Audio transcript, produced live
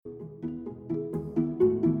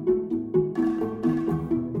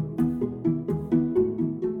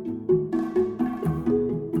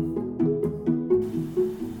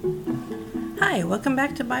welcome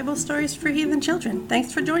back to Bible Stories for Heathen Children.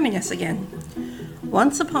 Thanks for joining us again.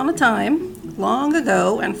 Once upon a time, long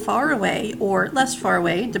ago and far away, or less far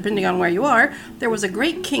away, depending on where you are, there was a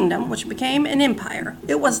great kingdom which became an empire.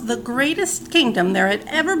 It was the greatest kingdom there had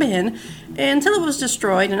ever been until it was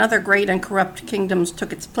destroyed and other great and corrupt kingdoms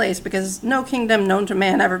took its place, because no kingdom known to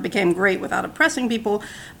man ever became great without oppressing people,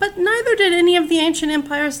 but neither did any of the ancient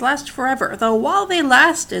empires last forever, though while they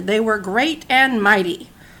lasted, they were great and mighty.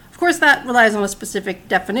 Of course, that relies on a specific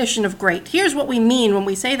definition of great. Here's what we mean when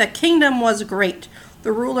we say the kingdom was great.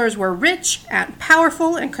 The rulers were rich and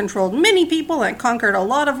powerful and controlled many people and conquered a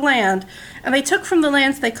lot of land, and they took from the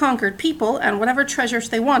lands they conquered people and whatever treasures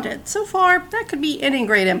they wanted. So far, that could be any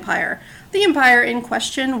great empire. The empire in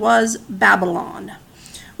question was Babylon,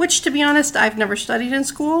 which, to be honest, I've never studied in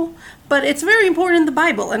school, but it's very important in the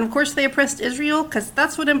Bible, and of course they oppressed Israel because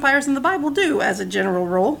that's what empires in the Bible do as a general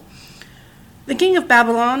rule. The king of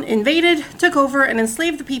Babylon invaded, took over, and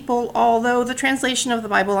enslaved the people, although the translation of the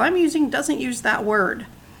Bible I'm using doesn't use that word.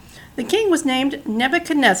 The king was named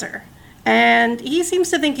Nebuchadnezzar, and he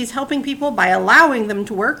seems to think he's helping people by allowing them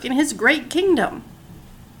to work in his great kingdom.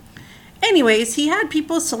 Anyways, he had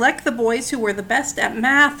people select the boys who were the best at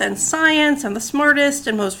math and science and the smartest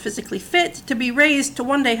and most physically fit to be raised to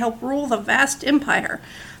one day help rule the vast empire.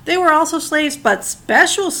 They were also slaves, but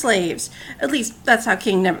special slaves. At least that's how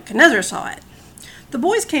King Nebuchadnezzar saw it. The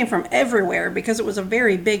boys came from everywhere because it was a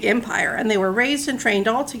very big empire, and they were raised and trained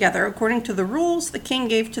all together according to the rules the king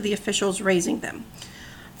gave to the officials raising them.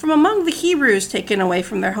 From among the Hebrews taken away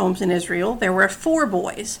from their homes in Israel, there were 4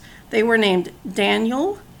 boys. They were named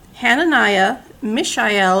Daniel, Hananiah,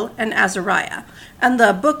 Mishael, and Azariah. And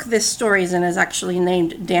the book this story is in is actually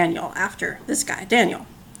named Daniel, after this guy, Daniel.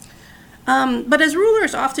 But as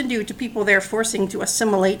rulers often do to people they're forcing to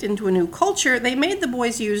assimilate into a new culture, they made the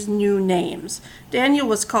boys use new names. Daniel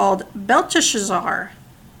was called Belteshazzar.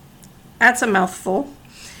 That's a mouthful.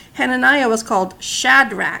 Hananiah was called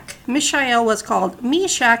Shadrach. Mishael was called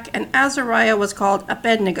Meshach, and Azariah was called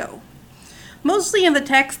Abednego. Mostly in the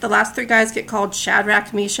text, the last 3 guys get called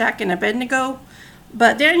Shadrach, Meshach, and Abednego,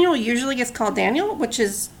 but Daniel usually gets called Daniel, which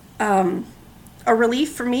is a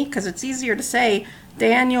relief for me because it's easier to say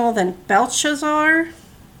Daniel than Belshazzar.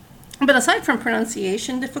 But aside from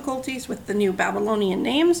pronunciation difficulties with the new Babylonian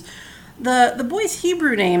names, the boys'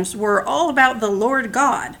 Hebrew names were all about the Lord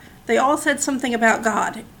God. They all said something about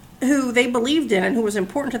God, who they believed in and who was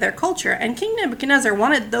important to their culture, and King Nebuchadnezzar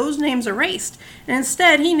wanted those names erased, and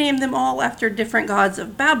instead he named them all after different gods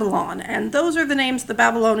of Babylon, and those are the names the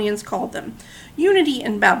Babylonians called them. Unity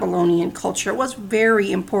in Babylonian culture was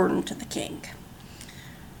very important to the king.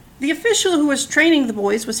 The official who was training the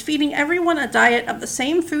boys was feeding everyone a diet of the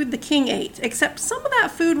same food the king ate, except some of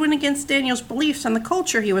that food went against Daniel's beliefs and the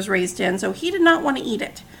culture he was raised in, so he did not want to eat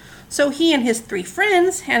it. So he and his 3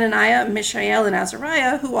 friends, Hananiah, Mishael, and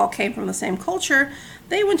Azariah, who all came from the same culture,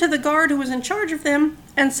 they went to the guard who was in charge of them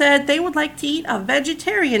and said they would like to eat a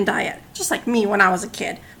vegetarian diet, just like me when I was a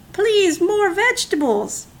kid. Please, more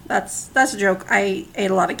vegetables. That's a joke. I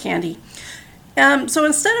ate a lot of candy. So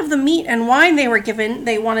instead of the meat and wine they were given,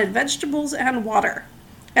 they wanted vegetables and water.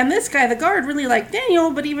 And this guy, the guard, really liked Daniel,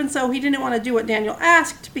 but even so, he didn't want to do what Daniel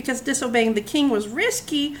asked because disobeying the king was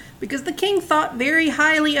risky, because the king thought very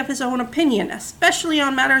highly of his own opinion, especially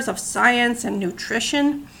on matters of science and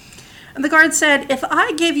nutrition. And the guard said, if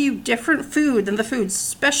I give you different food than the food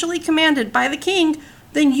specially commanded by the king,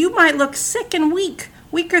 then you might look sick and weak,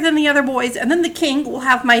 weaker than the other boys, and then the king will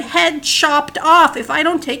have my head chopped off if I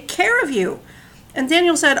don't take care of you. And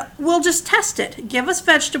Daniel said, we'll just test it. Give us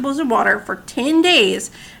vegetables and water for 10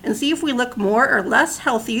 days and see if we look more or less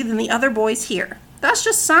healthy than the other boys here. That's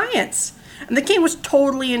just science. And the king was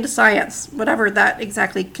totally into science, whatever that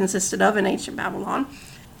exactly consisted of in ancient Babylon.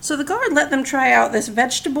 So the guard let them try out this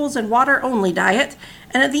vegetables and water only diet,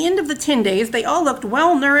 and at the end of the 10 days, they all looked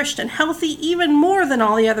well-nourished and healthy, even more than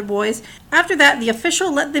all the other boys. After that, the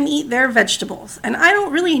official let them eat their vegetables. And I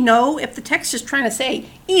don't really know if the text is trying to say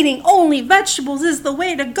eating only vegetables is the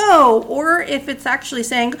way to go, or if it's actually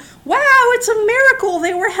saying, wow, it's a miracle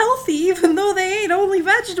they were healthy even though they ate only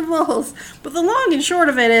vegetables. But the long and short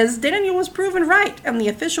of it is, Daniel was proven right, and the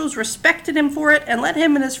officials respected him for it and let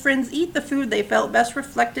him and his friends eat the food they felt best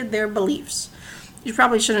reflected their beliefs. You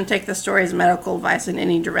probably shouldn't take this story as medical advice in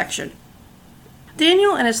any direction.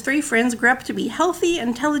 Daniel and his 3 friends grew up to be healthy,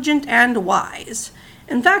 intelligent, and wise.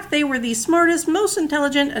 In fact, they were the smartest, most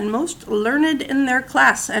intelligent, and most learned in their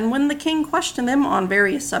class, and when the king questioned them on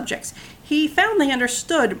various subjects, he found they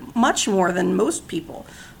understood much more than most people.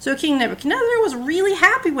 So King Nebuchadnezzar was really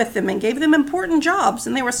happy with them and gave them important jobs,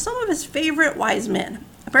 and they were some of his favorite wise men.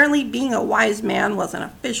 Apparently, being a wise man was an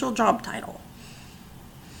official job title.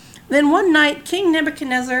 Then one night, King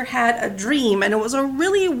Nebuchadnezzar had a dream, and it was a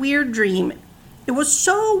really weird dream. It was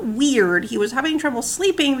so weird, he was having trouble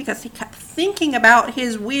sleeping because he kept thinking about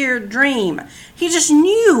his weird dream. He just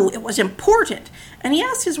knew it was important, and he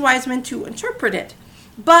asked his wise men to interpret it.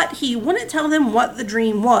 But he wouldn't tell them what the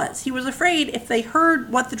dream was. He was afraid if they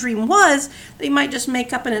heard what the dream was, they might just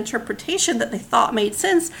make up an interpretation that they thought made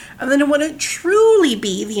sense, and then it wouldn't truly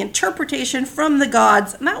be the interpretation from the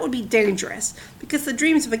gods, and that would be dangerous, because the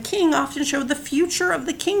dreams of a king often show the future of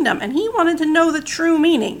the kingdom, and he wanted to know the true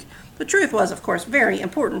meaning. The truth was, of course, very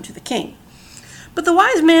important to the king. But the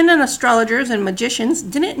wise men and astrologers and magicians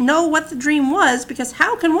didn't know what the dream was, because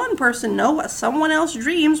how can one person know what someone else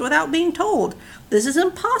dreams without being told? This is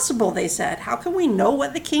impossible, they said. How can we know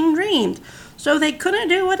what the king dreamed? So they couldn't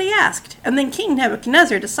do what he asked. And then King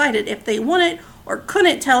Nebuchadnezzar decided if they wouldn't or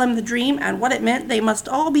couldn't tell him the dream and what it meant, they must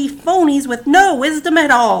all be phonies with no wisdom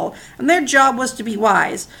at all. And their job was to be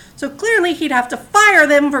wise. So clearly he'd have to fire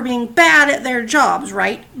them for being bad at their jobs,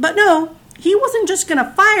 right? But no. He wasn't just going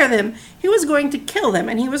to fire them, he was going to kill them,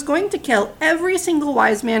 and he was going to kill every single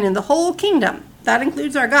wise man in the whole kingdom. That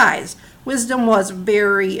includes our guys. Wisdom was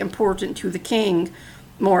very important to the king,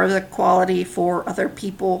 more of a quality for other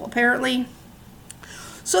people, apparently.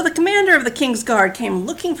 So the commander of the king's guard came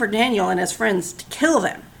looking for Daniel and his friends to kill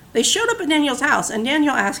them. They showed up at Daniel's house, and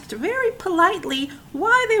Daniel asked very politely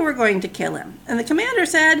why they were going to kill him. And the commander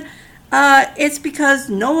said, it's because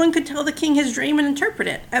no one could tell the king his dream and interpret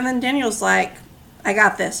it. And then Daniel's like, I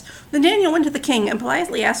got this. Then Daniel went to the king and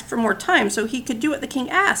politely asked for more time so he could do what the king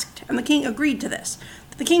asked. And the king agreed to this.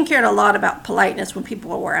 The king cared a lot about politeness when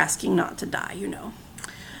people were asking not to die, you know.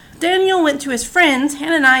 Daniel went to his friends,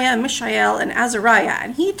 Hananiah, Mishael, and Azariah,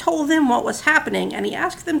 and he told them what was happening, and he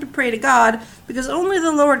asked them to pray to God, because only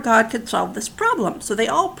the Lord God could solve this problem. So they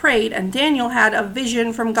all prayed, and Daniel had a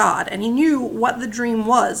vision from God, and he knew what the dream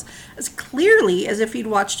was, as clearly as if he'd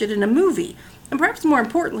watched it in a movie. And perhaps more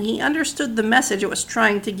importantly, he understood the message it was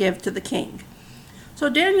trying to give to the king. So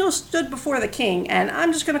Daniel stood before the king, and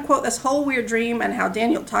I'm just going to quote this whole weird dream and how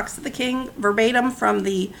Daniel talks to the king verbatim from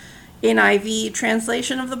the NIV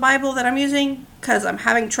translation of the Bible that I'm using, because I'm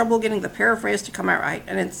having trouble getting the paraphrase to come out right,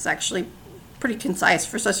 and it's actually pretty concise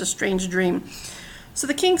for such a strange dream. So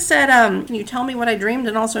the king said, can you tell me what I dreamed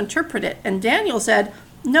and also interpret it? And Daniel said,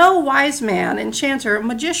 no wise man, enchanter,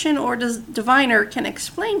 magician, or diviner can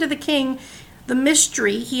explain to the king the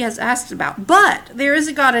mystery he has asked about, but there is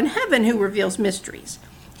a God in heaven who reveals mysteries.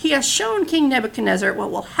 He has shown King Nebuchadnezzar what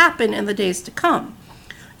will happen in the days to come.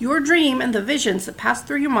 Your dream and the visions that passed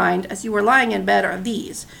through your mind as you were lying in bed are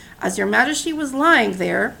these. As your majesty was lying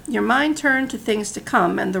there, your mind turned to things to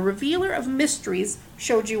come, and the revealer of mysteries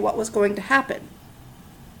showed you what was going to happen.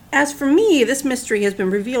 As for me, this mystery has been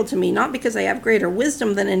revealed to me, not because I have greater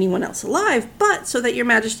wisdom than anyone else alive, but so that your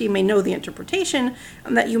majesty may know the interpretation,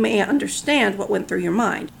 and that you may understand what went through your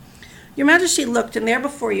mind. Your majesty looked, and there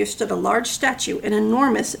before you stood a large statue, an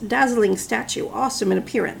enormous, dazzling statue, awesome in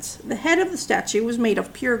appearance. The head of the statue was made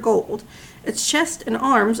of pure gold, its chest and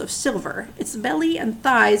arms of silver, its belly and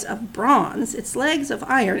thighs of bronze, its legs of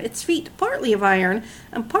iron, its feet partly of iron,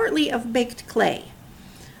 and partly of baked clay.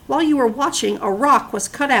 While you were watching, a rock was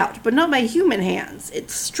cut out, but not by human hands.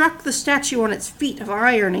 It struck the statue on its feet of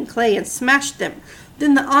iron and clay and smashed them.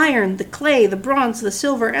 Then the iron, the clay, the bronze, the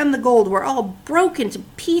silver, and the gold were all broken to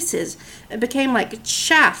pieces and became like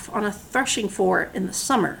chaff on a threshing floor in the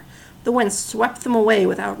summer. The wind swept them away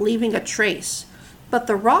without leaving a trace. But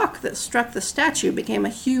the rock that struck the statue became a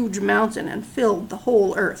huge mountain and filled the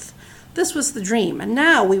whole earth. This was the dream, and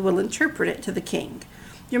now we will interpret it to the king.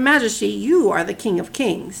 Your majesty, you are the king of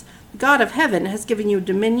kings. The God of heaven has given you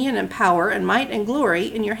dominion and power and might and glory.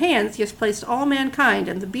 In your hands he has placed all mankind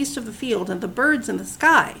and the beasts of the field and the birds in the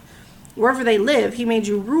sky. Wherever they live, he made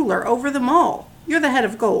you ruler over them all. You're the head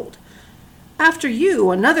of gold. After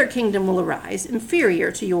you, another kingdom will arise, inferior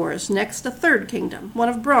to yours. Next, a third kingdom, one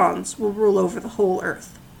of bronze, will rule over the whole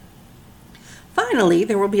earth. Finally,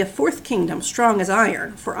 there will be a fourth kingdom, strong as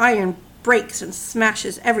iron, for iron breaks and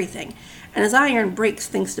smashes everything, and as iron breaks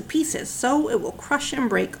things to pieces, so it will crush and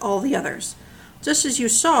break all the others. Just as you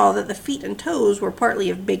saw that the feet and toes were partly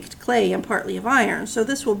of baked clay and partly of iron, so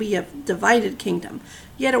this will be a divided kingdom,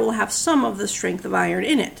 yet it will have some of the strength of iron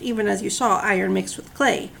in it, even as you saw iron mixed with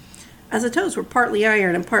clay. As the toes were partly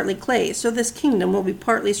iron and partly clay, so this kingdom will be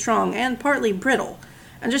partly strong and partly brittle.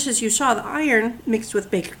 And just as you saw the iron mixed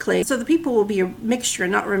with baked clay, so the people will be a mixture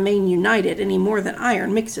and not remain united any more than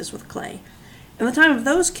iron mixes with clay. In the time of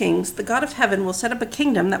those kings, the God of heaven will set up a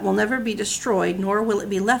kingdom that will never be destroyed, nor will it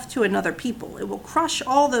be left to another people. It will crush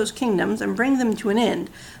all those kingdoms and bring them to an end,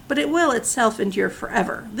 but it will itself endure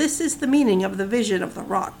forever. This is the meaning of the vision of the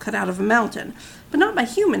rock cut out of a mountain, but not by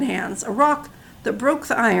human hands, a rock that broke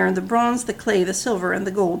the iron, the bronze, the clay, the silver, and the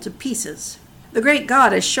gold to pieces. The great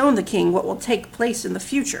God has shown the king what will take place in the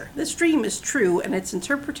future. This dream is true, and its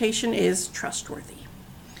interpretation is trustworthy.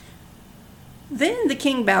 Then the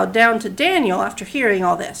king bowed down to Daniel after hearing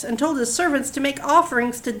all this, and told his servants to make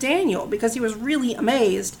offerings to Daniel, because he was really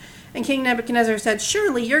amazed. And King Nebuchadnezzar said,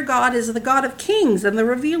 "Surely your God is the God of kings and the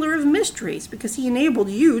revealer of mysteries, because he enabled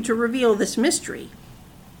you to reveal this mystery."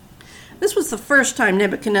 This was the first time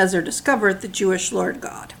Nebuchadnezzar discovered the Jewish Lord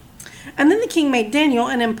God. And then the king made Daniel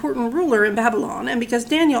an important ruler in Babylon, and because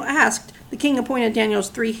Daniel asked, the king appointed Daniel's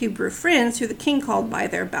 3 Hebrew friends, who the king called by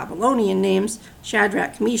their Babylonian names,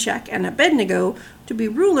 Shadrach, Meshach, and Abednego, to be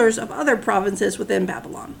rulers of other provinces within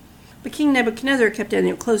Babylon. But King Nebuchadnezzar kept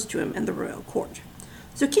Daniel close to him in the royal court.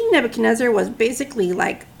 So King Nebuchadnezzar was basically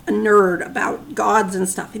like a nerd about gods and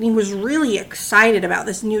stuff, and he was really excited about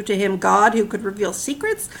this new to him God who could reveal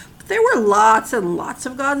secrets. But there were lots and lots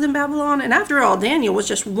of gods in Babylon, and after all, Daniel was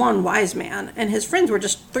just one wise man, and his friends were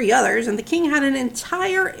just 3 others, and the king had an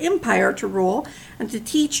entire empire to rule and to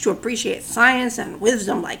teach to appreciate science and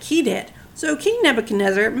wisdom like he did. So King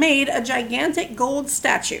Nebuchadnezzar made a gigantic gold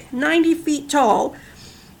statue, 90 feet tall,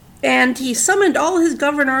 and he summoned all his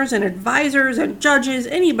governors and advisors and judges,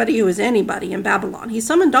 anybody who was anybody in Babylon. He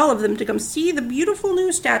summoned all of them to come see the beautiful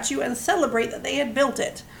new statue and celebrate that they had built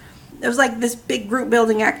it. It was like this big group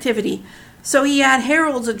building activity. So he had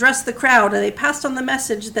heralds address the crowd, and they passed on the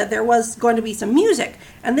message that there was going to be some music.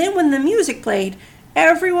 And then when the music played,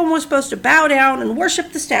 everyone was supposed to bow down and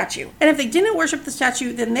worship the statue. And if they didn't worship the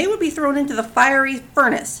statue, then they would be thrown into the fiery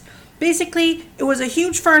furnace. Basically, it was a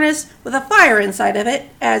huge furnace with a fire inside of it,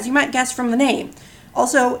 as you might guess from the name.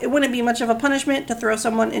 Also, it wouldn't be much of a punishment to throw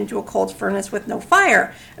someone into a cold furnace with no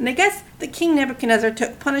fire. And I guess the King Nebuchadnezzar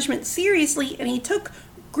took punishment seriously, and he took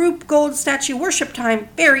group gold statue worship time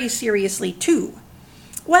very seriously too.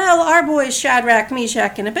 Well, our boys Shadrach,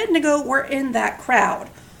 Meshach, and Abednego were in that crowd.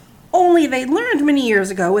 Only they learned many years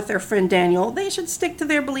ago with their friend Daniel they should stick to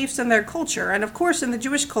their beliefs and their culture. And of course, in the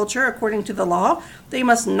Jewish culture, according to the law, they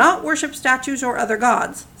must not worship statues or other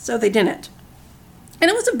gods. So they didn't. And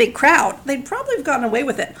it was a big crowd. They'd probably have gotten away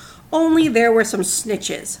with it. Only there were some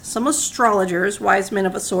snitches, some astrologers, wise men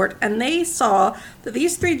of a sort, and they saw that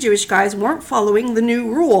these 3 Jewish guys weren't following the new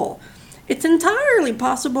rule. It's entirely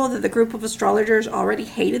possible that the group of astrologers already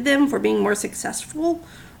hated them for being more successful,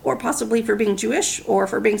 or possibly for being Jewish, or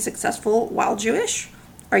for being successful while Jewish.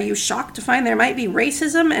 Are you shocked to find there might be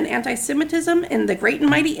racism and anti-Semitism in the great and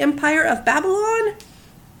mighty empire of Babylon?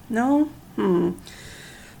 No?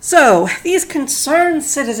 So, these concerned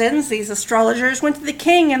citizens, these astrologers, went to the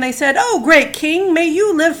king and they said, "Oh, great king, may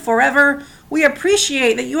you live forever. We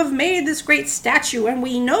appreciate that you have made this great statue, and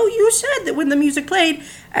we know you said that when the music played,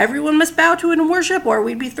 everyone must bow to it and worship, or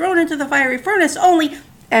we'd be thrown into the fiery furnace only,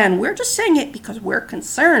 and we're just saying it because we're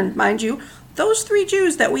concerned, mind you. Those 3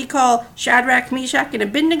 Jews that we call Shadrach, Meshach, and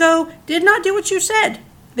Abednego did not do what you said.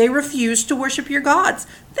 They refused to worship your gods.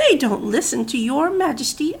 They don't listen to your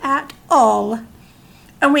majesty at all."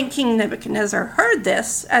 And when King Nebuchadnezzar heard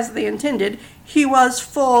this, as they intended, he was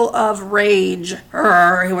full of rage.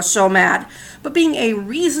 He was so mad. But being a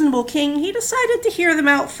reasonable king, he decided to hear them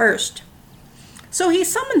out first. So he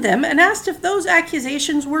summoned them and asked if those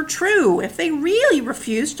accusations were true, if they really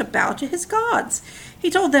refused to bow to his gods.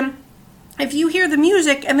 He told them, "If you hear the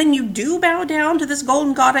music and then you do bow down to this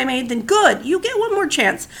golden god I made, then good, you get one more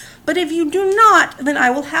chance. But if you do not, then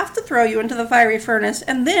I will have to throw you into the fiery furnace,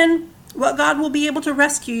 and then what god will be able to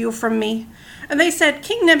rescue you from me?" And they said,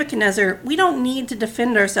 "King Nebuchadnezzar, we don't need to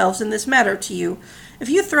defend ourselves in this matter to you. If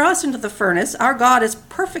you throw us into the furnace, our God is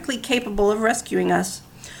perfectly capable of rescuing us.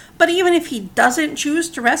 But even if he doesn't choose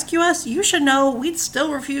to rescue us, you should know we'd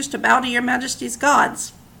still refuse to bow to your majesty's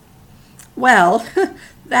gods." Well,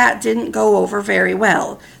 that didn't go over very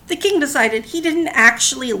well. The king decided he didn't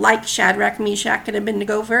actually like Shadrach, Meshach, and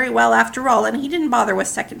Abednego very well after all, and he didn't bother with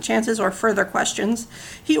second chances or further questions.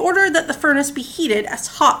 He ordered that the furnace be heated as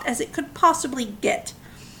hot as it could possibly get,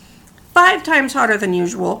 5 times hotter than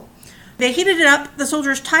usual. They heated it up, the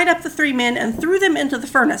soldiers tied up the 3 men and threw them into the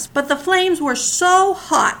furnace. But the flames were so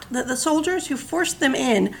hot that the soldiers who forced them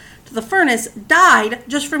in to the furnace died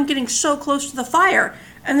just from getting so close to the fire.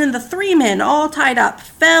 And then the 3 men, all tied up,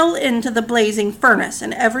 fell into the blazing furnace,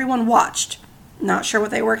 and everyone watched. Not sure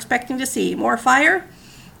what they were expecting to see. More fire?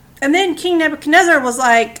 And then King Nebuchadnezzar was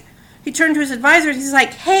like, he turned to his advisors, he's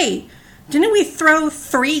like, "Hey, didn't we throw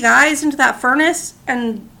 3 guys into that furnace?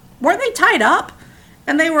 And weren't they tied up?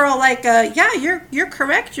 And they were all like, yeah, you're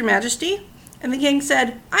correct, Your Majesty. And the king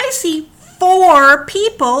said, I see 4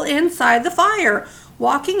 people inside the fire,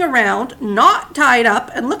 walking around, not tied up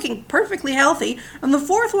and looking perfectly healthy. And the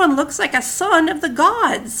 4th one looks like a son of the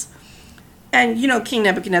gods. And, King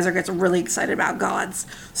Nebuchadnezzar gets really excited about gods.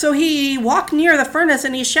 So he walked near the furnace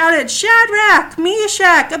and he shouted, Shadrach,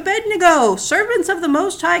 Meshach, Abednego, servants of the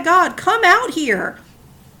Most High God, come out here.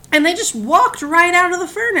 And they just walked right out of the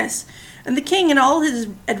furnace. And the king and all his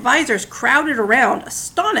advisors crowded around,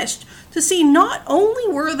 astonished to see not only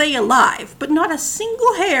were they alive, but not a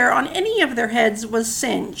single hair on any of their heads was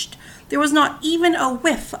singed. There was not even a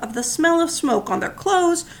whiff of the smell of smoke on their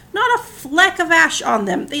clothes, not a fleck of ash on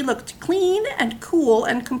them. They looked clean and cool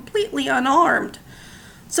and completely unarmed.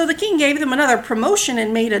 So the king gave them another promotion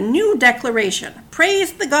and made a new declaration.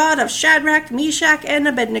 Praise the God of Shadrach, Meshach, and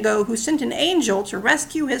Abednego, who sent an angel to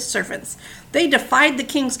rescue his servants. They defied the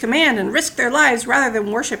king's command and risked their lives rather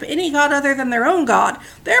than worship any god other than their own God.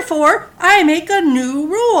 Therefore, I make a new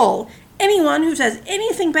rule. Anyone who says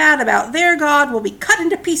anything bad about their God will be cut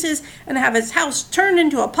into pieces and have his house turned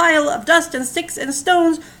into a pile of dust and sticks and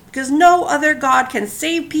stones, because no other God can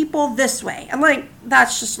save people this way. And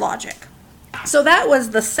that's just logic. So that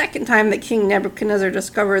was the second time that King Nebuchadnezzar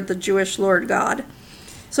discovered the Jewish Lord God.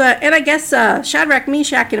 And I guess Shadrach,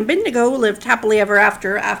 Meshach, and Abednego lived happily ever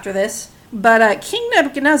after this. But King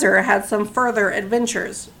Nebuchadnezzar had some further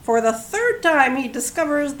adventures. For the 3rd time he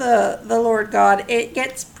discovers the Lord God, it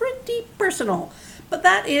gets pretty personal. But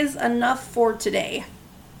that is enough for today.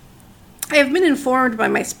 I have been informed by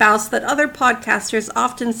my spouse that other podcasters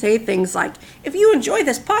often say things like, if you enjoy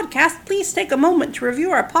this podcast, please take a moment to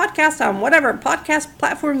review our podcast on whatever podcast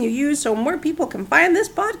platform you use so more people can find this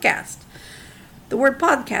podcast. The word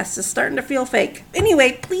podcast is starting to feel fake.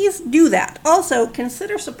 Anyway, please do that. Also,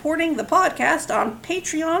 consider supporting the podcast on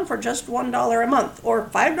Patreon for just $1 a month or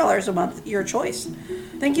 $5 a month, your choice.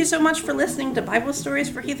 Thank you so much for listening to Bible Stories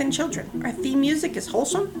for Heathen Children. Our theme music is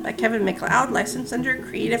Wholesome by Kevin MacLeod, licensed under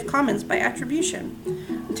Creative Commons by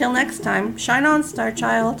Attribution. Until next time, shine on, Star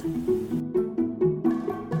Child.